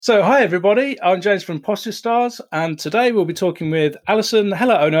So, hi everybody, I'm James from Posture Stars, and today we'll be talking with Alison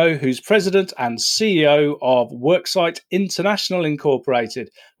Heller-Ono, who's President and CEO of Worksite International Incorporated,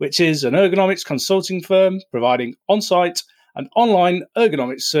 which is an ergonomics consulting firm providing on-site and online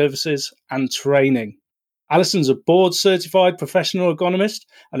ergonomics services and training. Alison's a board-certified professional ergonomist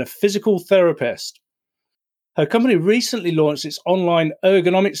and a physical therapist. Her company recently launched its online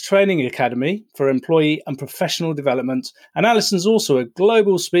ergonomics training academy for employee and professional development, and Alison's also a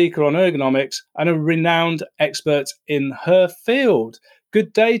global speaker on ergonomics and a renowned expert in her field.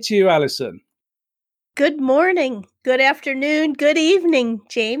 Good day to you, Alison. Good morning, good afternoon, good evening,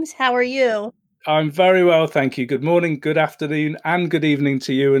 James. How are you? I'm very well, thank you. Good morning, good afternoon, and good evening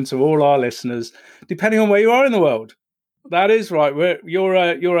to you and to all our listeners, depending on where you are in the world. That is right. You're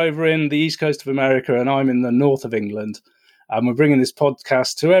over in the East Coast of America, and I'm in the north of England. And we're bringing this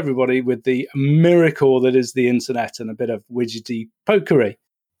podcast to everybody with the miracle that is the internet and a bit of widgety pokery.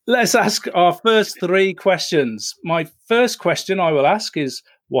 Let's ask our first three questions. My first question I will ask is,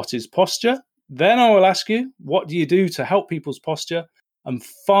 what is posture? Then I will ask you, what do you do to help people's posture? And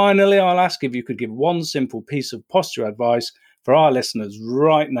finally, I'll ask if you could give one simple piece of posture advice for our listeners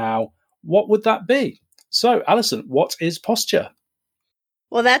right now. What would that be? So, Alison, what is posture?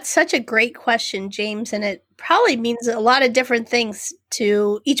 Well, that's such a great question, James, and it probably means a lot of different things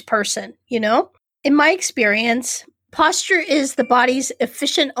to each person, you know? In my experience, posture is the body's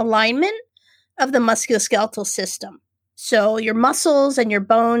efficient alignment of the musculoskeletal system. So your muscles and your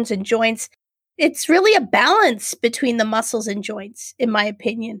bones and joints, it's really a balance between the muscles and joints, in my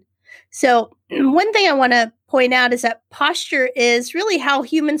opinion. So one thing I want to point out is that posture is really how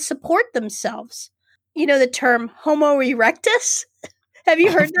humans support themselves. You know the term Homo erectus? Have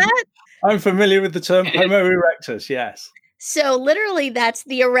you heard that? I'm familiar with the term Homo erectus, yes. So literally that's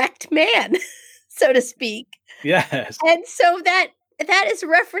the erect man, so to speak. Yes. And so that is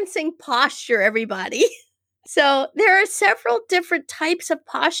referencing posture, everybody. So there are several different types of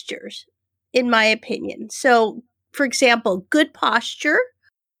postures, in my opinion. So, for example, good posture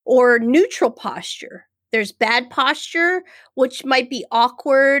or neutral posture. There's bad posture, which might be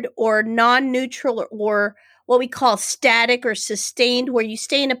awkward or non-neutral or what we call static or sustained, where you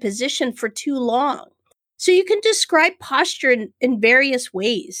stay in a position for too long. So you can describe posture in various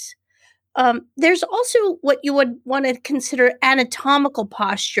ways. There's also what you would want to consider anatomical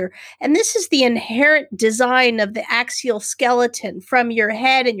posture. And this is the inherent design of the axial skeleton from your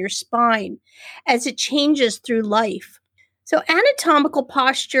head and your spine as it changes through life. So anatomical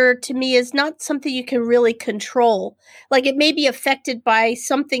posture to me is not something you can really control. Like it may be affected by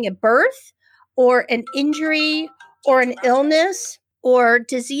something at birth or an injury or an illness or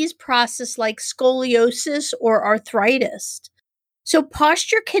disease process like scoliosis or arthritis. So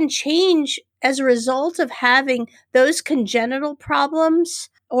posture can change as a result of having those congenital problems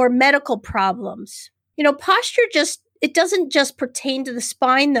or medical problems. You know, posture it doesn't just pertain to the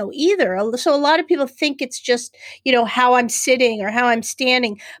spine though either. So a lot of people think it's just, how I'm sitting or how I'm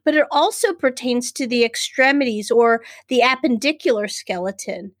standing, but it also pertains to the extremities or the appendicular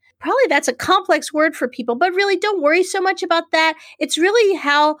skeleton. Probably that's a complex word for people, but really don't worry so much about that. It's really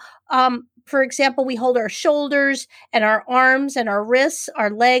how, for example, we hold our shoulders and our arms and our wrists, our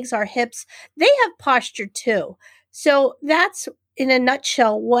legs, our hips. They have posture too. So that's, in a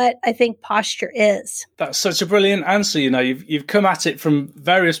nutshell, what I think posture is. That's such a brilliant answer. You've come at it from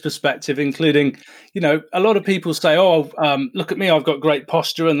various perspectives, including, a lot of people say, look at me, I've got great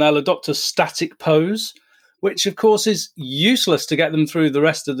posture, and they'll adopt a static pose, which of course is useless to get them through the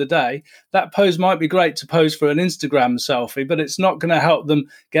rest of the day. That pose might be great to pose for an Instagram selfie, but it's not going to help them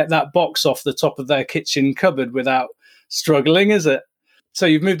get that box off the top of their kitchen cupboard without struggling, is it? So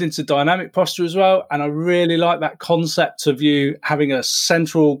you've moved into dynamic posture as well. And I really like that concept of you having a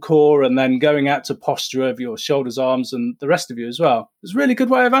central core and then going out to posture of your shoulders, arms, and the rest of you as well. It's a really good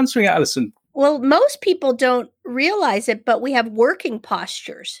way of answering it, Alison. Well, most people don't realize it, but we have working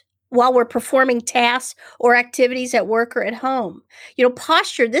postures while we're performing tasks or activities at work or at home.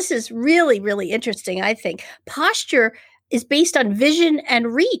 Posture, this is really, really interesting, I think. Posture is based on vision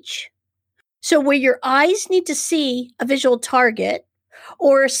and reach. So where your eyes need to see a visual target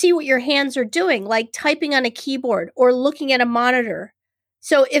or see what your hands are doing, like typing on a keyboard or looking at a monitor.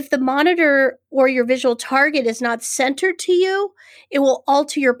 So if the monitor or your visual target is not centered to you, it will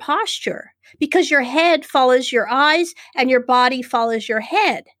alter your posture because your head follows your eyes and your body follows your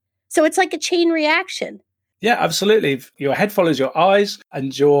head. So it's like a chain reaction. Yeah, absolutely. If your head follows your eyes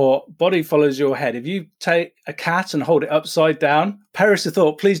and your body follows your head. If you take a cat and hold it upside down, perish the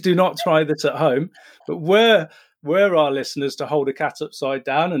thought, please do not try this at home. But were our listeners to hold a cat upside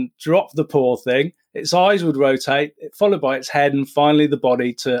down and drop the poor thing, its eyes would rotate, followed by its head, and finally the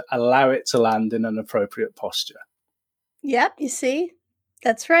body to allow it to land in an appropriate posture. Yep, you see?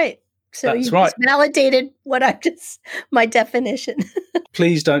 That's right. So That's you right. just validated my definition.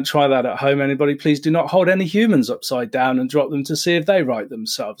 Please don't try that at home, anybody. Please do not hold any humans upside down and drop them to see if they right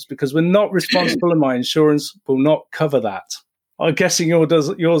themselves, because we're not responsible and my insurance will not cover that. I'm guessing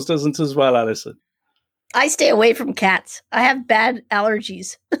yours doesn't as well, Alison. I stay away from cats. I have bad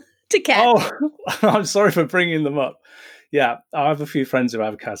allergies to cats. Oh, I'm sorry for bringing them up. Yeah, I have a few friends who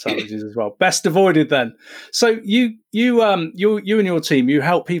have cat allergies as well. Best avoided then. So you and your team, you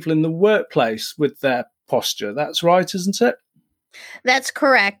help people in the workplace with their posture. That's right, isn't it? That's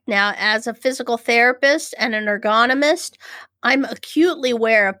correct. Now, as a physical therapist and an ergonomist, I'm acutely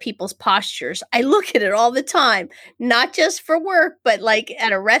aware of people's postures. I look at it all the time, not just for work, but like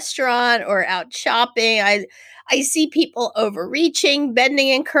at a restaurant or out shopping. I see people overreaching, bending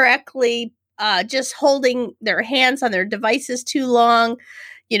incorrectly, just holding their hands on their devices too long,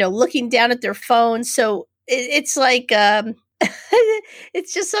 looking down at their phones. So it's like,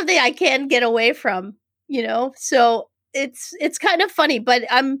 it's just something I can't get away from, so it's kind of funny, but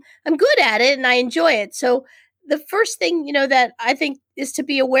I'm good at it and I enjoy it. So the first thing, that I think is to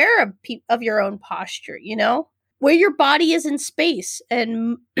be aware of your own posture, where your body is in space.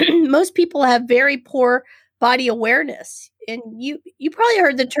 And most people have very poor body awareness. And you probably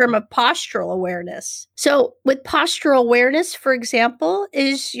heard the term of postural awareness. So with postural awareness, for example,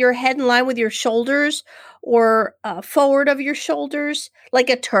 is your head in line with your shoulders or forward of your shoulders, like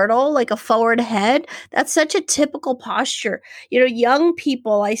a turtle, like a forward head. That's such a typical posture. Young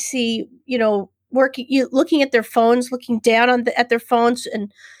people I see, looking at their phones, looking down at their phones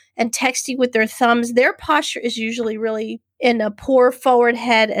and texting with their thumbs. Their posture is usually really in a poor forward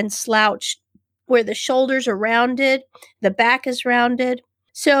head and slouched, where the shoulders are rounded, the back is rounded.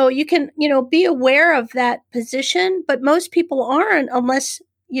 So you can, be aware of that position, but most people aren't unless,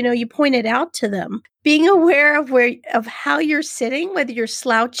 you point it out to them. Being aware of how you're sitting, whether you're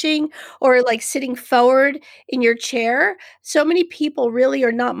slouching or like sitting forward in your chair. So many people really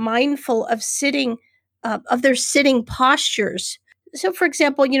are not mindful of of their sitting postures. So, for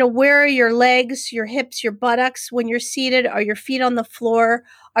example, where are your legs, your hips, your buttocks when you're seated? Are your feet on the floor?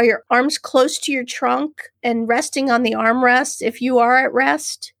 Are your arms close to your trunk and resting on the armrest if you are at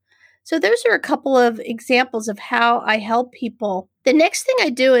rest? So those are a couple of examples of how I help people. The next thing I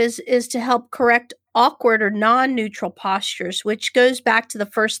do is to help correct awkward or non-neutral postures, which goes back to the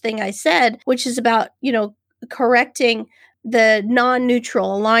first thing I said, which is about, correcting the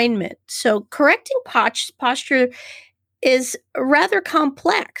non-neutral alignment. So correcting posture is rather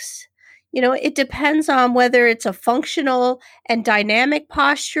complex. It depends on whether it's a functional and dynamic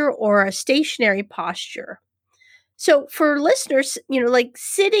posture or a stationary posture. So for listeners, like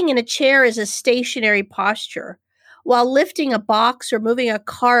sitting in a chair is a stationary posture, while lifting a box or moving a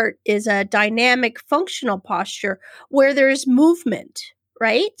cart is a dynamic functional posture where there's movement,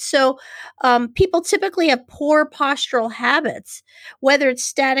 right? So people typically have poor postural habits, whether it's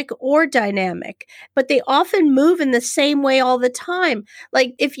static or dynamic, but they often move in the same way all the time.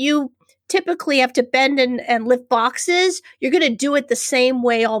 Like if you typically have to bend and lift boxes, you're going to do it the same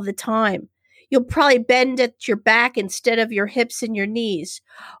way all the time. You'll probably bend at your back instead of your hips and your knees.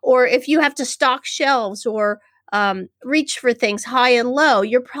 Or if you have to stock shelves or reach for things high and low,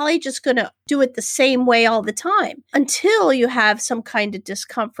 you're probably just going to do it the same way all the time until you have some kind of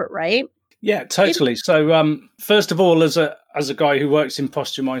discomfort, right? Yeah, totally. So first of all, as a guy who works in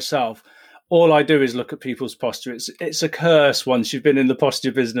posture myself, all I do is look at people's posture. It's a curse once you've been in the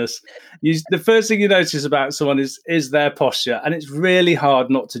posture business. The first thing you notice about someone is their posture, and it's really hard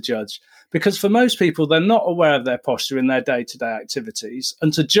not to judge. Because for most people, they're not aware of their posture in their day-to-day activities.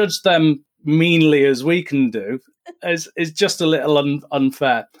 And to judge them meanly as we can do is just a little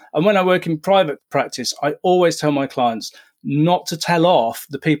unfair. And when I work in private practice, I always tell my clients not to tell off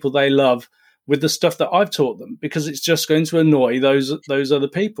the people they love with the stuff that I've taught them, because it's just going to annoy those other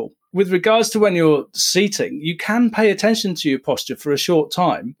people. With regards to when you're seating, you can pay attention to your posture for a short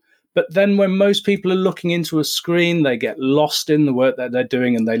time. But then when most people are looking into a screen, they get lost in the work that they're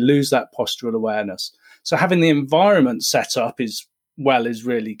doing and they lose that postural awareness. So having the environment set up is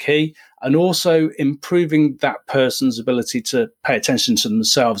really key. And also improving that person's ability to pay attention to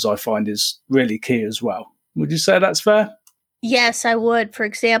themselves, I find, is really key as well. Would you say that's fair? Yes, I would. For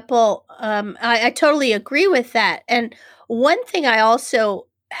example, I totally agree with that. And one thing I also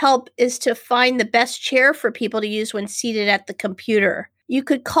help is to find the best chair for people to use when seated at the computer. You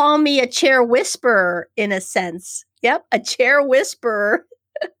could call me a chair whisperer in a sense. Yep, a chair whisperer.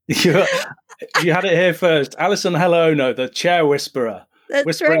 You had it here first. Alison Hello, no, the chair whisperer. That's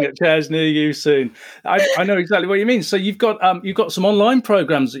whispering right. at chairs near you soon. I know exactly what you mean. So you've got some online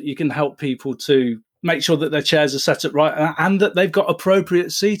programs that you can help people to make sure that their chairs are set up right and that they've got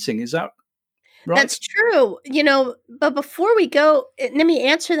appropriate seating. Is that right? That's true. But before we go, let me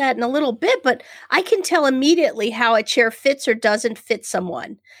answer that in a little bit, but I can tell immediately how a chair fits or doesn't fit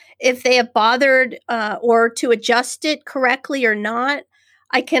someone. If they have bothered or to adjust it correctly or not,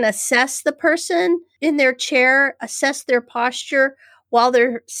 I can assess the person in their chair, assess their posture while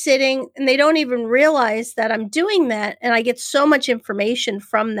they're sitting, and they don't even realize that I'm doing that. And I get so much information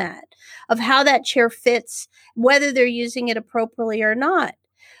from that of how that chair fits, whether they're using it appropriately or not.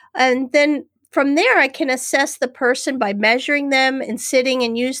 And then from there, I can assess the person by measuring them and sitting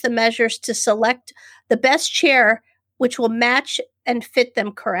and use the measures to select the best chair, which will match and fit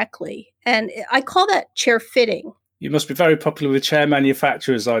them correctly. And I call that chair fitting. You must be very popular with chair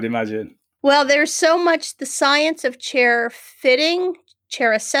manufacturers, I'd imagine. Well, there's so much the science of chair fitting,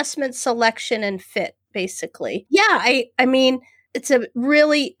 chair assessment, selection, and fit, basically. Yeah, I mean, it's a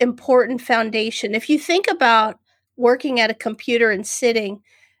really important foundation. If you think about working at a computer and sitting,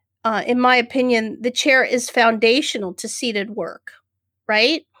 in my opinion, the chair is foundational to seated work,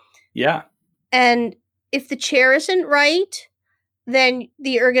 right? Yeah. And if the chair isn't right, then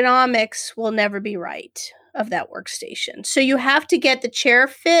the ergonomics will never be right of that workstation. So you have to get the chair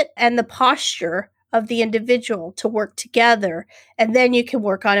fit and the posture of the individual to work together, and then you can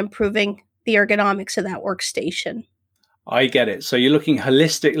work on improving the ergonomics of that workstation. I get it. So you're looking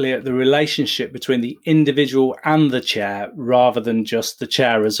holistically at the relationship between the individual and the chair rather than just the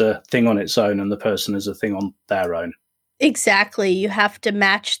chair as a thing on its own and the person as a thing on their own. Exactly. You have to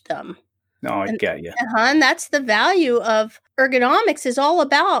match them. No, I get you. And that's the value of ergonomics, is all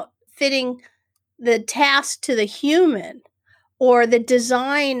about fitting the task to the human or the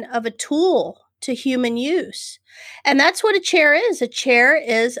design of a tool to human use. And that's what a chair is. A chair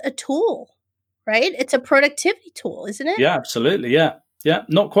is a tool. Right? It's a productivity tool, isn't it? Yeah, absolutely. Yeah. Yeah.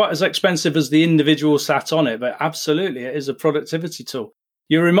 Not quite as expensive as the individual sat on it, but absolutely it is a productivity tool.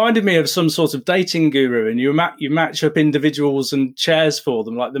 You reminded me of some sort of dating guru, and you match up individuals and chairs for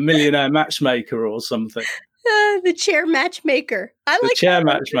them, like the Millionaire Matchmaker or something. The chair matchmaker. I like the chair that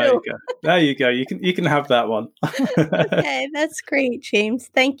matchmaker. There you go. You can have that one. Okay, that's great, James.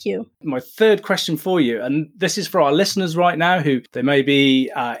 Thank you. My third question for you, and this is for our listeners right now who they may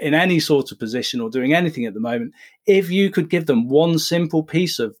be in any sort of position or doing anything at the moment. If you could give them one simple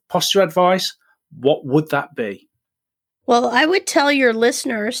piece of posture advice, what would that be? Well, I would tell your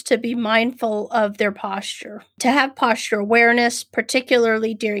listeners to be mindful of their posture, to have posture awareness,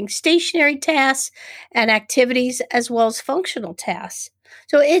 particularly during stationary tasks and activities, as well as functional tasks.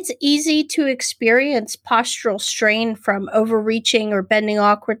 So it's easy to experience postural strain from overreaching or bending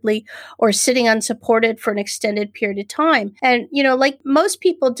awkwardly or sitting unsupported for an extended period of time. And, like most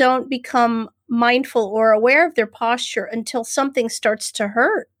people don't become mindful or aware of their posture until something starts to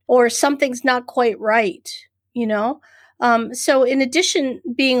hurt or something's not quite right, So in addition,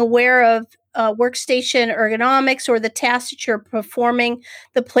 being aware of workstation ergonomics or the tasks that you're performing,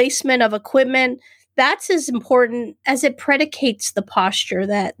 the placement of equipment, that's as important as it predicates the posture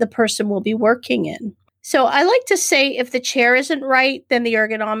that the person will be working in. So I like to say if the chair isn't right, then the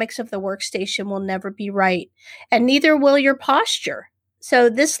ergonomics of the workstation will never be right, and neither will your posture.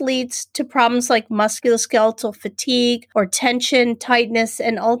 So this leads to problems like musculoskeletal fatigue or tension, tightness,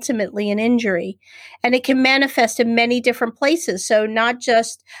 and ultimately an injury. And it can manifest in many different places. So not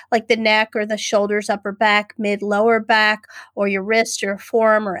just like the neck or the shoulders, upper back, mid, lower back, or your wrist or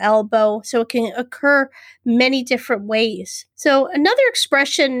forearm or elbow. So it can occur many different ways. So another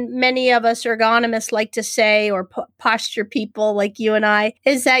expression many of us ergonomists like to say, or posture people like you and I,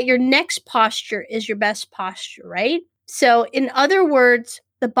 is that your next posture is your best posture, right? So in other words,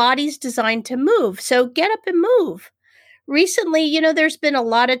 the body's designed to move. So get up and move. Recently, there's been a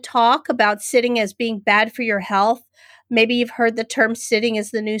lot of talk about sitting as being bad for your health. Maybe you've heard the term sitting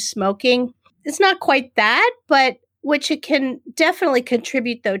is the new smoking. It's not quite that, but which it can definitely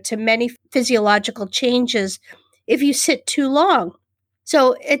contribute, though, to many physiological changes if you sit too long.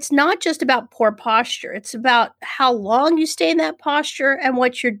 So it's not just about poor posture. It's about how long you stay in that posture and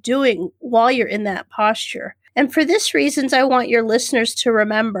what you're doing while you're in that posture. And for this reasons, I want your listeners to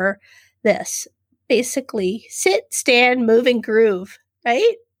remember this. Basically, sit, stand, move, and groove,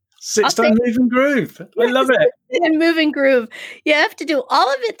 right? Sit, stand, move, and groove. I love it. Sit and move and groove. You have to do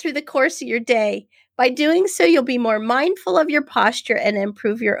all of it through the course of your day. By doing so, you'll be more mindful of your posture and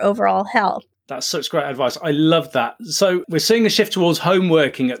improve your overall health. That's such great advice. I love that. So we're seeing a shift towards home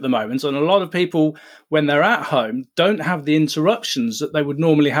working at the moment. And a lot of people, when they're at home, don't have the interruptions that they would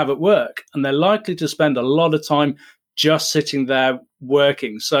normally have at work. And they're likely to spend a lot of time just sitting there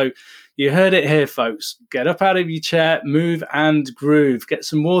working. So you heard it here, folks. Get up out of your chair, move and groove. Get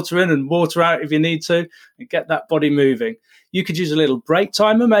some water in and water out if you need to, and get that body moving. You could use a little break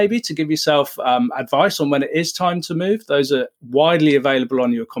timer maybe to give yourself advice on when it is time to move. Those are widely available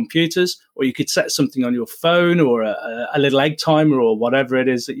on your computers, or you could set something on your phone, or a little egg timer, or whatever it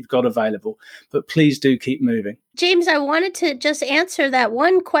is that you've got available. But please do keep moving. James, I wanted to just answer that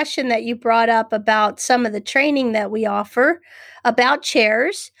one question that you brought up about some of the training that we offer about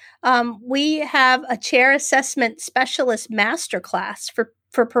chairs. We have a chair assessment specialist masterclass for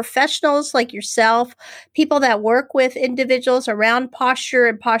professionals like yourself, people that work with individuals around posture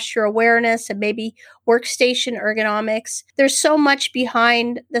and posture awareness and maybe workstation ergonomics. There's so much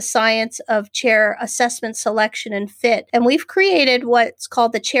behind the science of chair assessment selection and fit. And we've created what's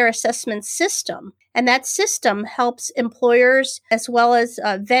called the chair assessment system. And that system helps employers as well as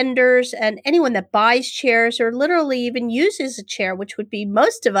vendors and anyone that buys chairs or literally even uses a chair, which would be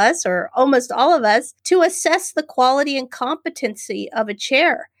most of us or almost all of us, to assess the quality and competency of a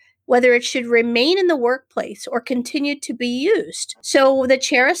chair, whether it should remain in the workplace or continue to be used. So the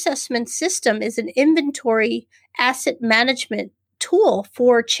chair assessment system is an inventory asset management tool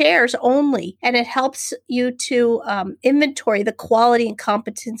for chairs only, and it helps you to inventory the quality and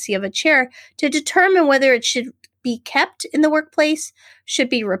competency of a chair to determine whether it should be kept in the workplace, should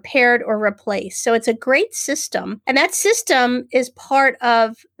be repaired or replaced. So it's a great system, and that system is part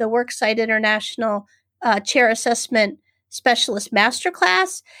of the Worksite International Chair Assessment Specialist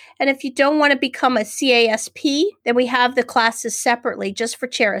Masterclass. And if you don't want to become a CASP, then we have the classes separately just for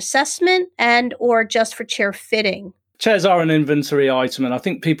chair assessment and or just for chair fitting. Chairs are an inventory item, and I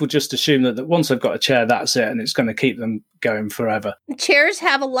think people just assume that once they've got a chair, that's it, and it's going to keep them going forever. Chairs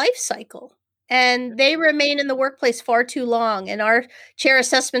have a life cycle, and they remain in the workplace far too long. And our chair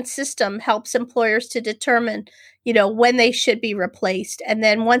assessment system helps employers to determine, when they should be replaced. And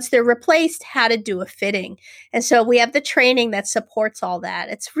then once they're replaced, how to do a fitting. And so we have the training that supports all that.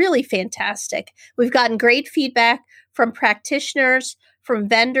 It's really fantastic. We've gotten great feedback from practitioners, from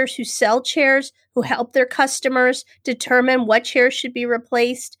vendors who sell chairs, who help their customers determine what chairs should be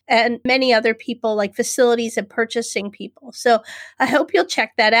replaced, and many other people like facilities and purchasing people. So I hope you'll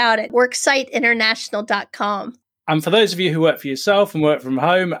check that out at worksiteinternational.com. And for those of you who work for yourself and work from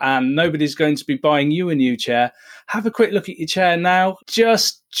home and nobody's going to be buying you a new chair, have a quick look at your chair now.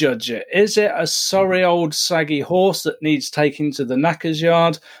 Just judge it. Is it a sorry old saggy horse that needs taking to the knacker's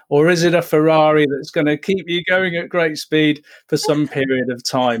yard? Or is it a Ferrari that's going to keep you going at great speed for some period of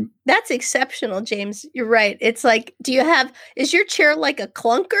time? That's exceptional, James. You're right. It's like, is your chair like a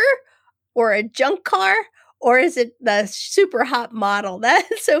clunker or a junk car? Or is it the super hot model?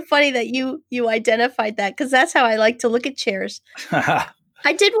 That's so funny that you identified that, because that's how I like to look at chairs. I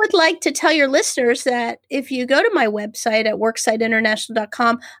would like to tell your listeners that if you go to my website at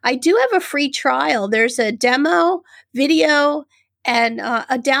worksiteinternational.com, I do have a free trial. There's a demo video and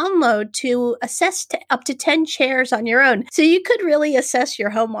a download to assess up to 10 chairs on your own. So you could really assess your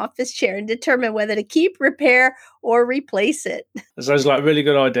home office chair and determine whether to keep, repair, or replace it. That sounds like a really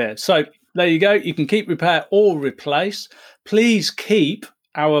good idea. So there you go. You can keep, repair, or replace. Please keep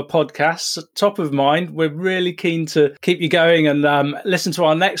our podcasts top of mind. We're really keen to keep you going and listen to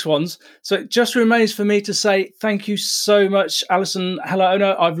our next ones. So it just remains for me to say thank you so much, Alison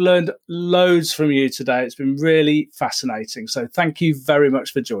Helaona. I've learned loads from you today. It's been really fascinating. So thank you very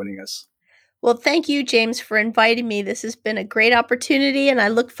much for joining us. Well, thank you, James, for inviting me. This has been a great opportunity, and I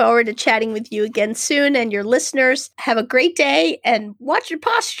look forward to chatting with you again soon. And your listeners, have a great day and watch your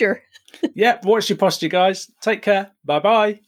posture. Watch your posture, guys. Take care. Bye-bye.